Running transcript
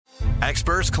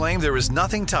Experts claim there is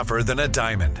nothing tougher than a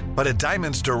diamond. But at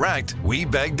Diamonds Direct, we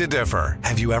beg to differ.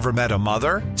 Have you ever met a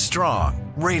mother?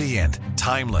 Strong, radiant,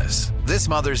 timeless. This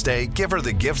Mother's Day, give her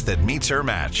the gift that meets her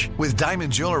match. With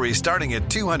diamond jewelry starting at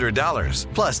 $200.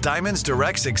 Plus, Diamonds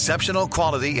Direct's exceptional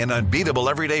quality and unbeatable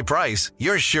everyday price,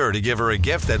 you're sure to give her a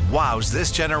gift that wows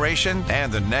this generation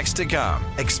and the next to come.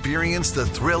 Experience the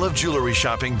thrill of jewelry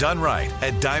shopping done right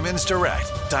at Diamonds Direct.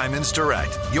 Diamonds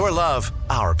Direct. Your love,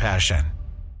 our passion.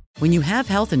 When you have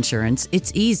health insurance,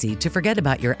 it's easy to forget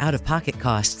about your out-of-pocket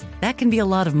costs. That can be a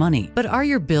lot of money. But are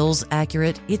your bills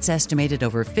accurate? It's estimated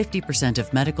over 50%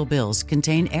 of medical bills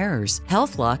contain errors.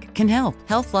 HealthLock can help.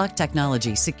 HealthLock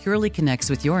technology securely connects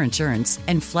with your insurance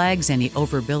and flags any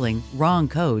overbilling, wrong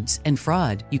codes, and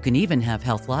fraud. You can even have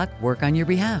HealthLock work on your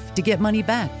behalf to get money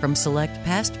back from select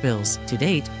past bills. To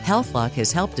date, HealthLock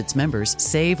has helped its members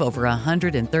save over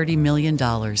 $130 million.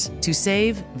 To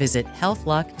save, visit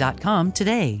healthlock.com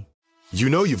today. You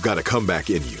know you've got a comeback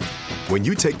in you. When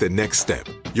you take the next step,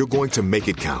 you're going to make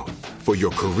it count. For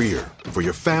your career, for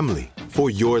your family, for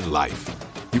your life.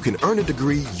 You can earn a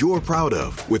degree you're proud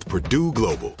of with Purdue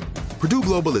Global. Purdue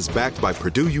Global is backed by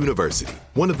Purdue University,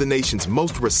 one of the nation's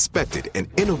most respected and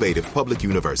innovative public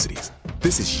universities.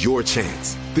 This is your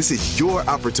chance. This is your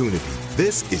opportunity.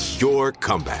 This is your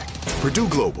comeback. Purdue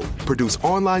Global, Purdue's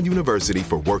online university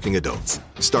for working adults.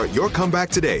 Start your comeback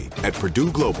today at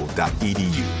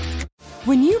purdueglobal.edu.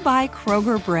 When you buy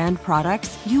Kroger brand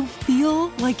products, you feel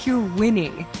like you're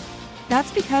winning.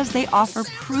 That's because they offer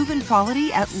proven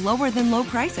quality at lower than low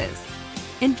prices.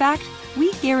 In fact,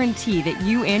 we guarantee that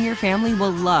you and your family will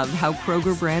love how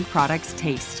Kroger brand products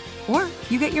taste, or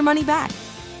you get your money back.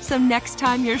 So next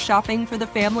time you're shopping for the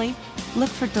family, look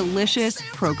for delicious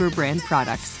Kroger brand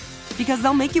products, because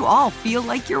they'll make you all feel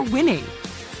like you're winning.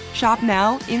 Shop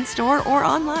now, in-store, or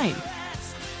online.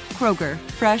 Kroger,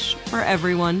 fresh for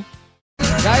everyone.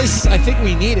 Guys, I think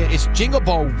we need it. It's Jingle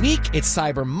Ball Week. It's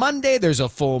Cyber Monday. There's a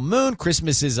full moon.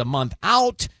 Christmas is a month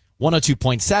out.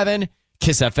 102.7,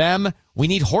 KISS FM. We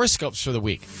need horoscopes for the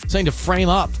week. Something to frame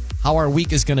up how our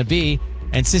week is going to be.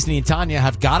 And Sisney and Tanya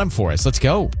have got them for us. Let's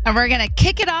go. And we're going to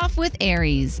kick it off with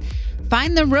Aries.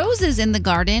 Find the roses in the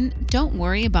garden. Don't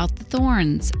worry about the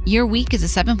thorns. Your week is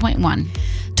a 7.1.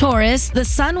 Taurus, the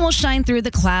sun will shine through the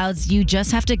clouds. You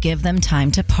just have to give them time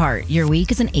to part. Your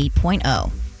week is an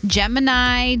 8.0.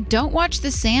 Gemini, don't watch the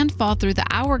sand fall through the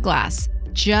hourglass.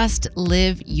 Just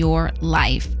live your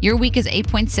life. Your week is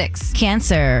 8.6.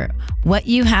 Cancer, what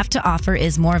you have to offer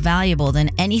is more valuable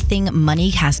than anything money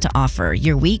has to offer.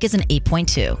 Your week is an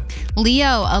 8.2.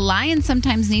 Leo, a lion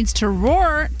sometimes needs to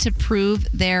roar to prove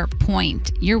their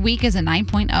point. Your week is a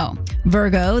 9.0.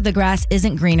 Virgo, the grass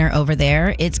isn't greener over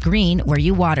there. It's green where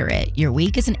you water it. Your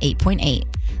week is an 8.8.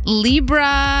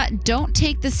 Libra, don't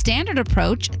take the standard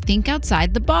approach. Think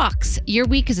outside the box. Your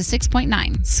week is a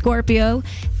 6.9. Scorpio,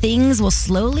 things will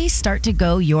slowly start to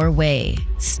go your way.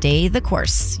 Stay the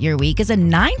course. Your week is a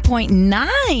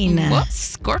 9.9. Whoops,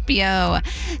 Scorpio.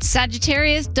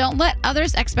 Sagittarius, don't let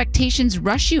others' expectations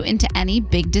rush you into any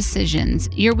big decisions.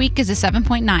 Your week is a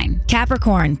 7.9.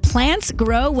 Capricorn, plants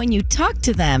grow when you talk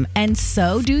to them, and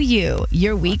so do you.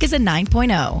 Your week is a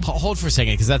 9.0. Hold for a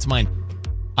second, because that's mine.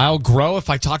 I'll grow if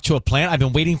I talk to a plant. I've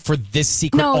been waiting for this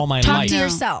secret all my life. Talk to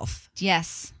yourself.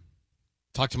 Yes.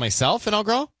 Talk to myself and I'll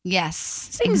grow? Yes.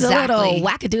 Seems a little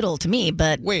wackadoodle to me,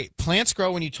 but... Wait, plants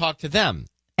grow when you talk to them.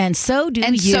 And so do you.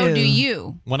 And so do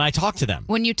you. When I talk to them.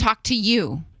 When you talk to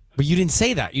you. But you didn't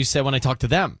say that. You said when I talk to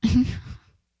them.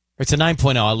 It's a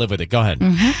 9.0. I'll live with it. Go ahead.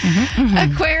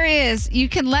 Aquarius, you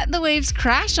can let the waves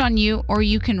crash on you or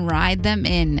you can ride them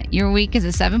in. Your week is a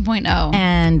 7.0.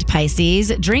 And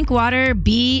Pisces, drink water,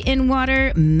 be in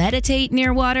water, meditate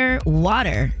near water.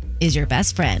 Water is your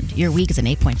best friend. Your week is an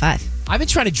 8.5. I've been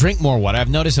trying to drink more water. I've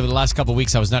noticed over the last couple of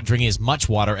weeks I was not drinking as much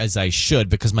water as I should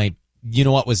because my,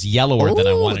 was yellower than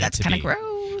I wanted it to be. That's kind of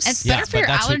gross. It's better for your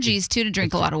allergies, too, to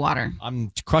drink a lot of water.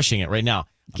 I'm crushing it right now.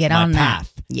 Get on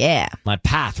path. That. Yeah. My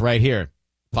path right here.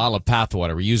 Bottle of path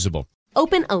water, reusable.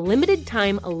 Open a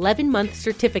limited-time 11-month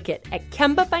certificate at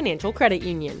Kemba Financial Credit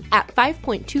Union. At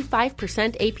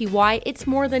 5.25% APY, it's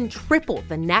more than triple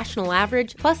the national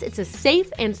average, plus it's a safe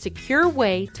and secure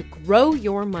way to grow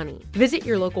your money. Visit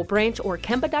your local branch or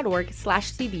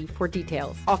kemba.org/CD for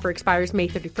details. Offer expires May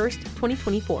 31st,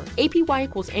 2024. APY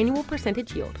equals annual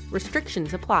percentage yield.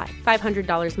 Restrictions apply.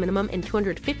 $500 minimum and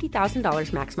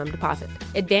 $250,000 maximum deposit.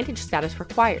 Advantage status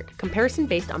required. Comparison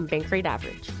based on bank rate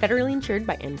average. Federally insured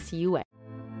by NCUA.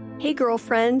 Hey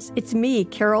girlfriends, it's me,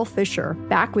 Carol Fisher,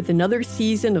 back with another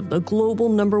season of the global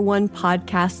 #1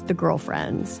 podcast, The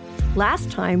Girlfriends.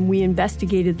 Last time we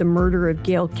investigated the murder of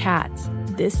Gail Katz.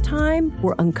 this time,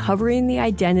 we're uncovering the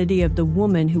identity of the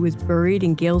woman who was buried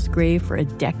in Gail's grave for a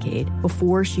decade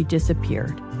before she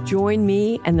disappeared. Join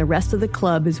me and the rest of the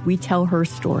club as we tell her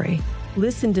story.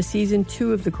 Listen to Season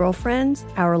 2 of The Girlfriends,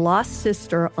 Our Lost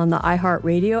Sister on the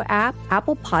iHeartRadio app,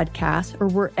 Apple Podcasts, or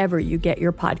wherever you get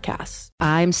your podcasts.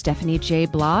 I'm Stephanie J.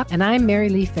 Block. And I'm Mary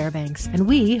Lee Fairbanks. And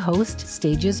we host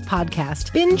Stages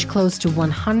Podcast. Binge close to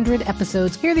 100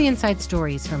 episodes. Hear the inside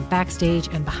stories from backstage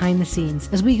and behind the scenes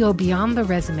as we go beyond the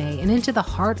resume and into the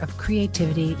heart of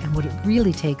creativity and what it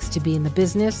really takes to be in the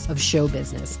business of show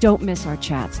business. Don't miss our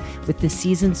chats with this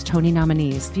season's Tony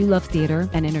nominees. If you love theater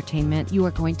and entertainment, you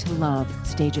are going to love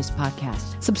Stages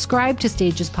Podcast. Subscribe to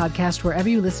Stages Podcast wherever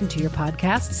you listen to your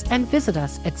podcasts and visit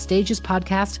us at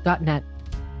stagespodcast.net.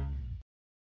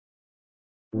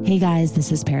 Hey guys,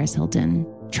 this is Paris Hilton.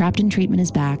 Trapped in Treatment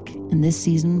is back, and this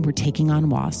season we're taking on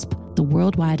WASP, the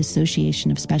Worldwide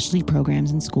Association of Specialty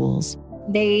Programs in Schools.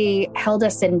 They held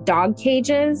us in dog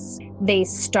cages. They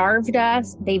starved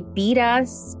us. They beat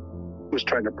us. Was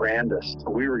trying to brand us. So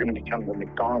we were going to become the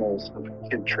McDonald's of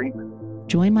kid treatment.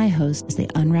 Join my hosts as they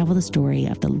unravel the story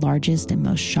of the largest and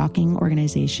most shocking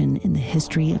organization in the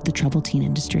history of the troubled teen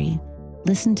industry.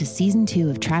 Listen to Season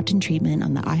 2 of Trapped in Treatment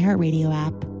on the iHeartRadio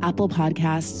app, Apple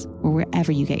Podcasts, or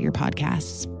wherever you get your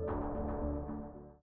podcasts.